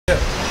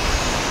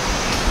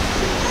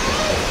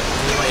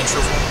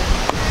intro for me?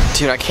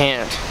 Dude, I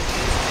can't.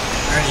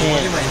 Ernie, you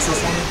want to do my intro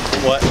for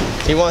me? What?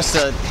 He wants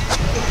to...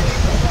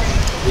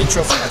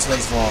 Intro for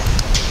today's vlog.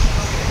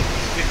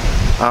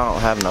 I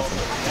don't have nothing.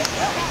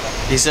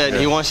 He said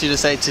he wants you to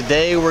say,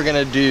 today we're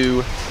gonna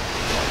do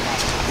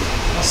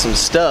some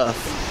stuff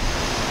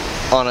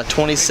on a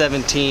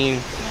 2017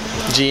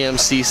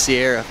 GMC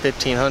Sierra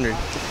 1500.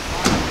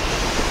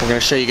 We're gonna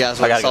show you guys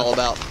what it's all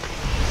about.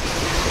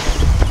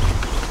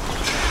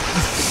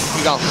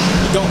 You go.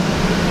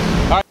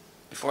 All right.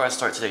 Before I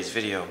start today's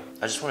video,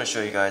 I just want to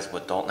show you guys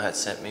what Dalton had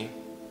sent me.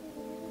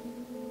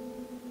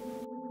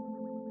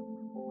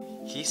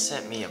 He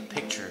sent me a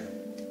picture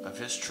of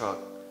his truck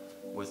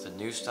with the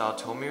new style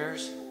tow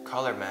mirrors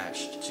color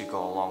matched to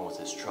go along with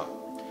his truck.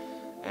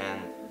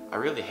 And I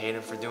really hate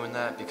him for doing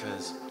that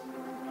because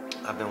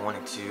I've been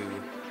wanting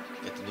to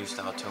get the new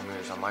style tow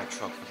mirrors on my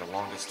truck for the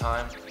longest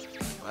time.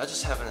 But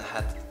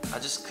I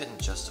just couldn't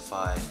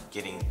justify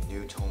getting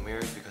new tow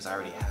mirrors because I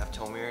already have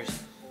tow mirrors.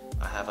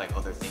 I have like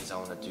other things I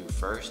want to do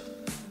first.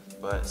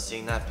 But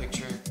seeing that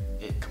picture,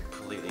 it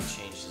completely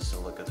changes the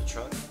look of the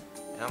truck.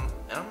 And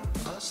I'm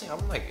honestly,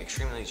 I'm like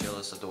extremely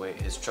jealous of the way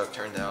his truck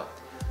turned out.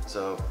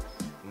 So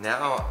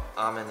now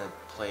I'm in a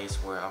place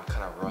where I'm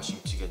kind of rushing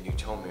to get new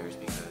tow mirrors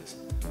because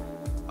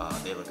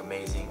they look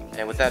amazing.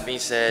 And with that being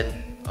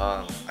said,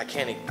 I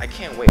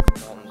can't wait for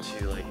Dalton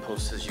to like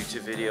post his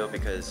YouTube video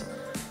because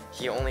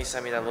he only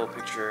sent me that little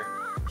picture.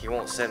 He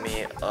won't send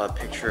me a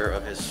picture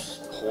of his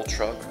whole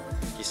truck.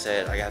 He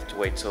said I have to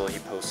wait till he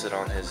posts it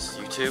on his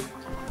YouTube.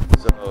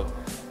 So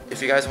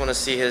if you guys want to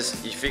see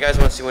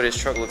what his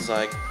truck looks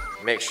like,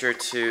 make sure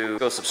to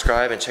go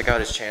subscribe and check out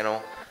his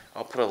channel.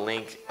 I'll put a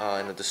link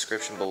in the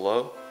description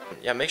below.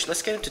 Yeah,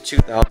 let's get him to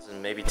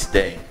 2,000 maybe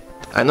today.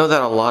 I know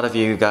that a lot of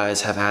you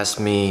guys have asked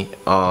me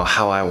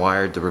how I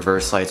wired the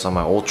reverse lights on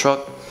my old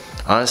truck.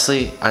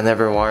 Honestly, I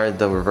never wired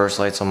the reverse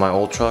lights on my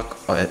old truck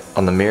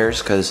on the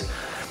mirrors because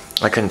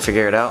I couldn't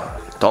figure it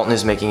out. Dalton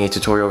is making a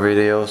tutorial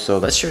video, so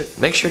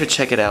make sure to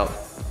check it out.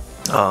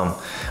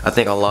 I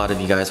think a lot of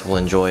you guys will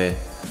enjoy it,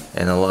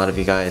 and a lot of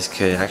you guys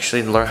could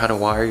actually learn how to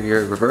wire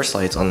your reverse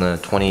lights on the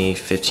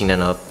 2015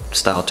 and up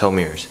style tow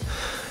mirrors.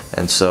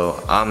 And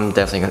so I'm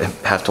definitely gonna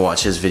have to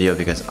watch his video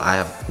because I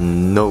have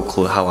no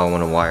clue how I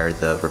want to wire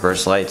the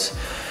reverse lights.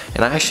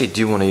 And I actually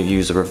do want to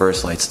use the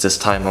reverse lights this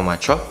time on my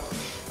truck.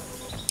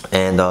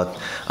 And I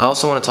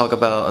also want to talk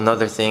about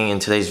another thing in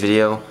today's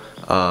video.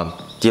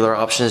 Dealer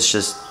Options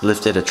just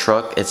lifted a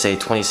truck. It's a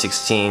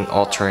 2016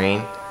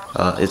 all-terrain.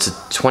 It's a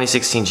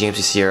 2016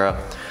 GMC Sierra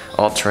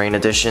all-terrain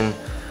edition.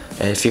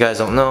 And if you guys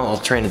don't know,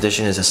 all-terrain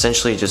edition is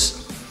essentially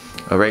just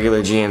a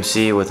regular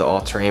GMC with an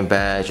all-terrain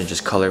badge and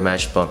just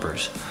color-matched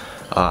bumpers.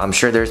 I'm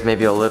sure there's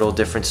maybe a little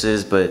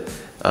differences, but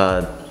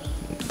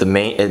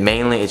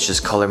mainly it's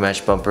just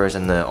color-matched bumpers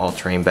and the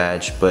all-terrain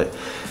badge. But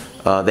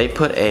they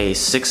put a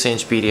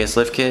 6-inch BDS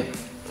lift kit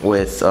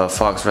with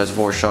Fox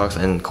reservoir shocks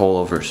and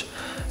coilovers.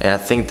 And I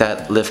think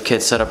that lift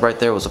kit setup right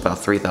there was about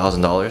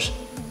 $3,000.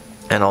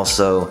 And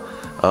also,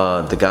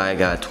 the guy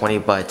got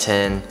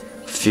 20x10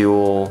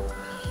 fuel,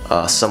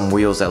 some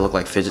wheels that look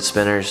like fidget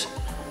spinners,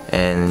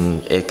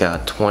 and it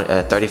got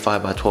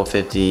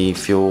 35x1250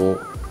 fuel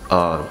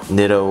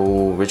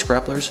Nitto Ridge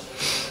grapplers.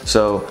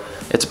 So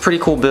it's a pretty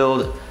cool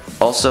build.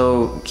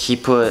 Also, he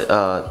put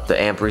the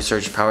amp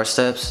research power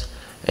steps,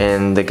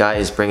 and the guy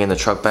is bringing the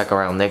truck back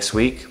around next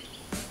week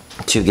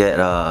to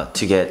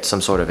get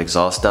some sort of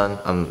exhaust done.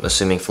 I'm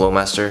assuming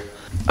Flowmaster.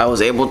 I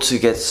was able to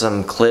get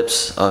some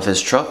clips of his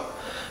truck,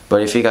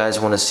 but if you guys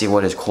want to see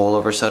what his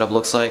coilover setup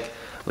looks like,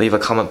 leave a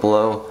comment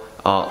below.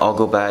 I'll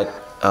go back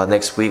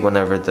next week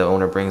whenever the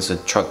owner brings the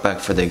truck back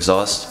for the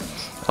exhaust.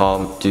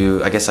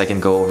 I guess I can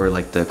go over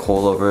like the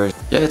coilover.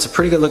 Yeah, it's a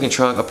pretty good looking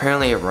truck.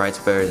 Apparently it rides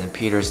better than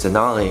Peter's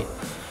Denali,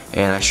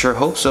 and I sure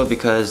hope so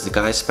because the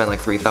guy spent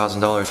like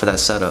 $3,000 for that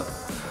setup.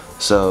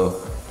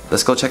 So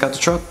let's go check out the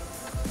truck.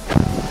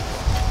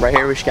 Right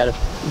here we just got a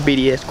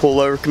BDS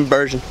coil-over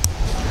conversion.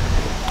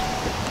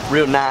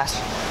 Real nice.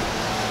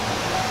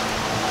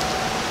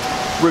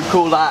 Real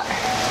cool light.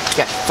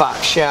 Got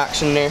Fox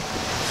shocks in there.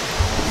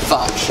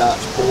 Fox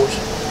shocks, boys.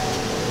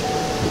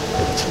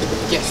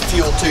 Got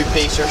fuel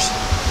 2-piecers.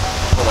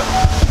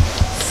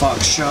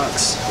 Fox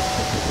shocks.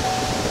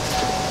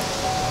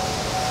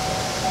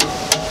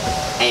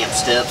 Amp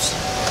steps.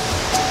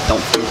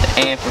 Don't forget the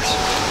ampers.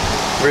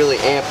 Really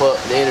amp up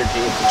the energy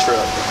of the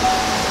truck.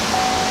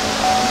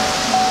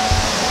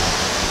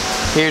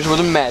 Here's where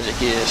the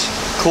magic is.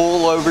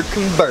 Coil-over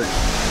convert.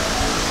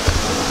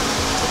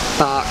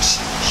 Fox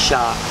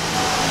shock.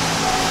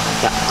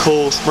 Got the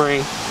coil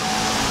spring.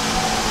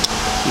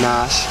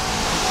 Nice.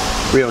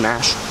 Real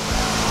nice.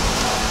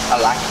 I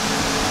like it.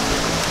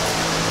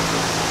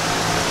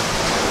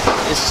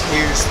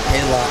 Here's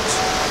headlights.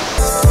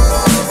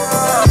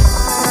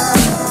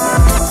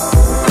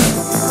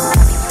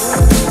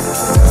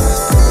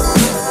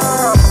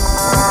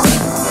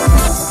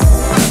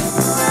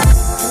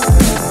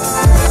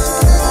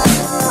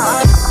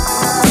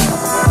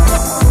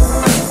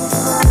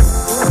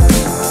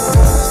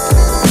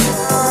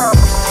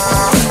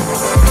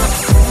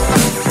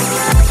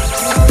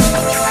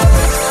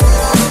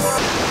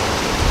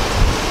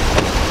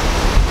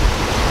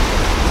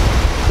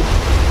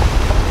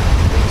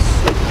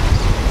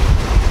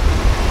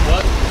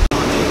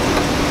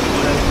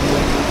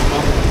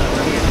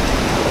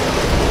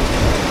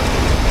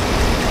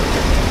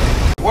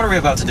 we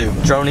about to do?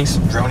 Dronies.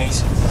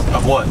 Dronies?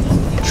 Of what?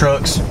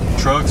 Trucks.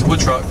 Trucks? What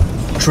truck?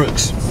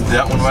 Trucks.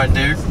 That one right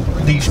there?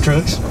 These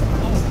trucks.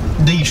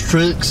 These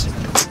trucks.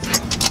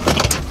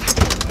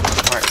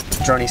 Alright,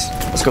 dronies.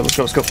 Let's go, let's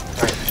go, let's go.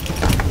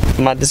 Alright.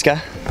 Mod this guy.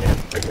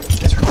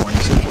 It's recording.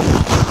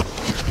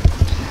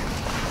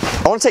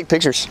 I want to take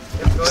pictures.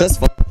 So that's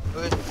fun.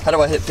 How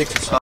do I hit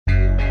pictures?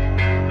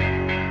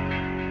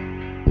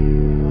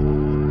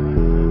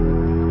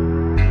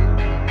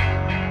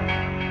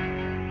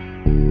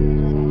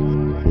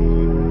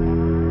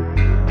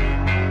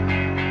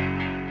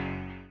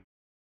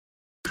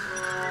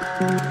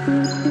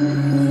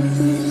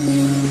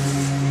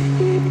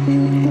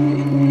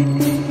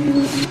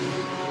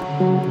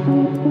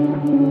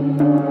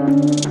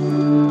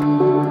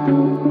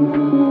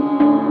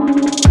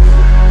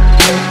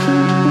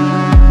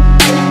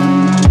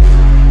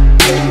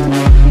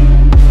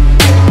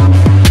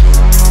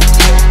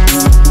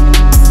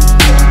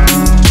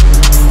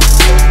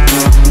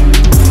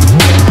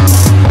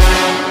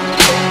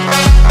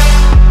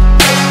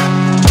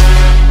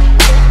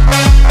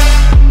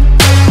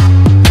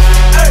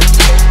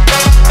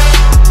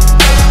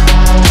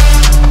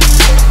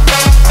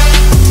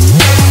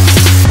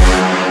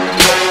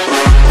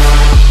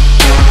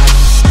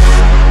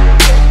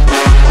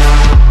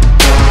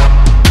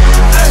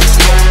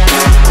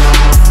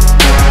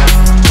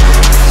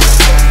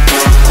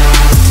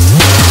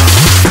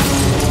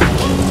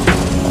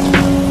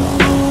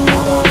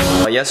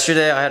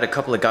 Yesterday I had a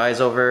couple of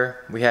guys over.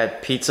 We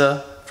had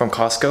pizza from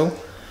Costco,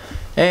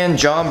 and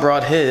John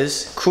brought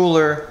his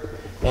cooler,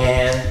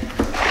 and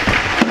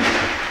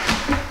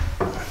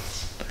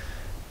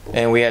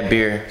we had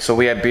beer. So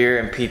we had beer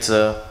and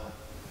pizza,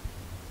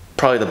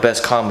 probably the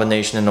best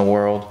combination in the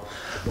world.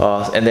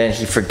 And then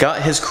he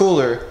forgot his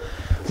cooler.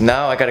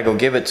 Now I gotta go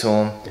give it to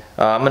him.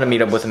 I'm gonna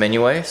meet up with him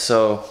anyway,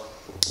 so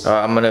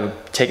I'm gonna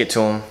take it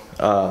to him.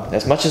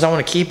 As much as I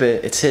want to keep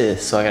it, it's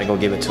his, so I gotta go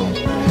give it to him.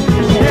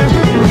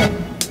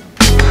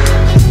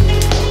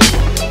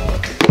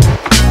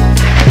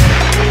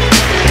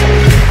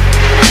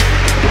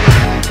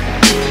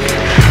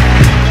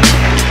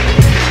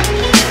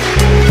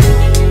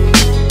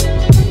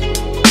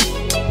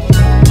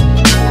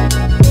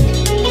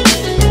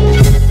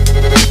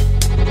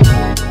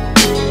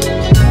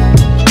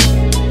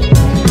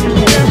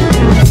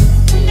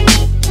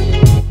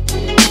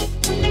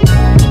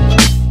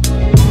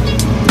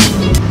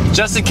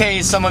 Just in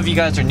case some of you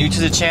guys are new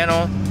to the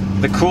channel,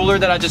 the cooler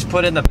that I just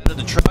put in the bed of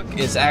the truck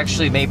is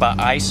actually made by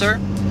Icer.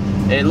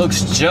 It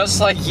looks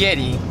just like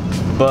Yeti,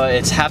 but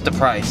it's half the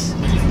price.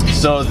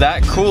 So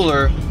that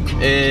cooler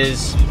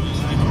is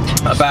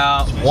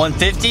about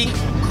 $150,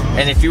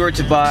 and if you were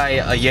to buy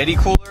a Yeti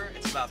cooler,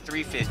 it's about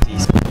 $350.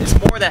 So it's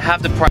more than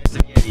half the price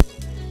of Yeti.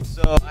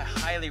 So I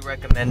highly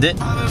recommend it.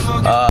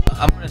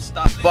 I'm gonna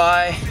stop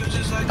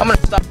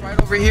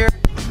right over here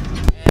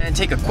and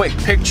take a quick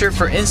picture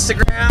for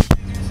Instagram.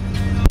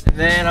 And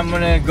then I'm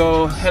gonna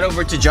go head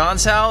over to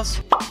John's house.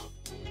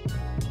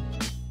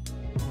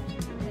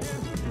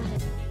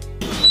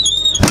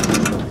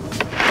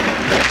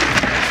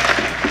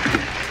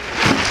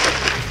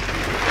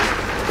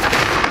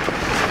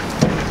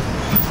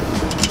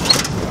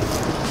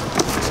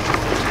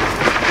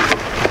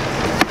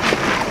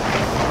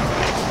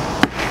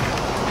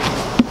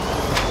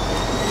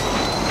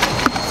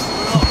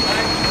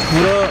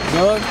 What up,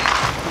 Doug?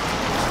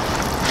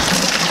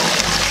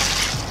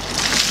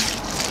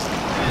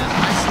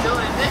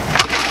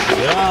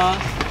 Yeah.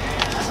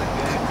 That's a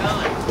good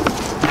color.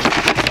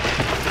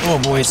 Oh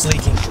boy, it's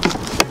leaking.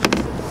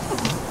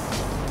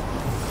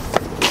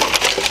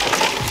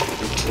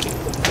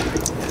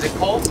 Is it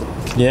cold?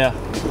 Yeah.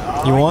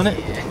 You want it?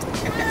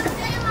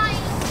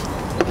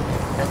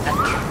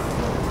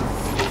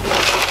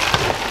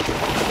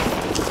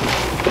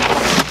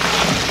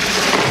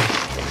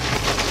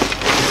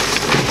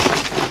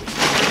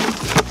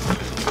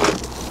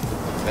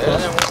 Better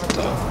than one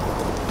though.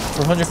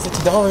 For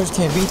 $150,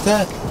 can't beat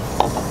that.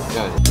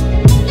 Good.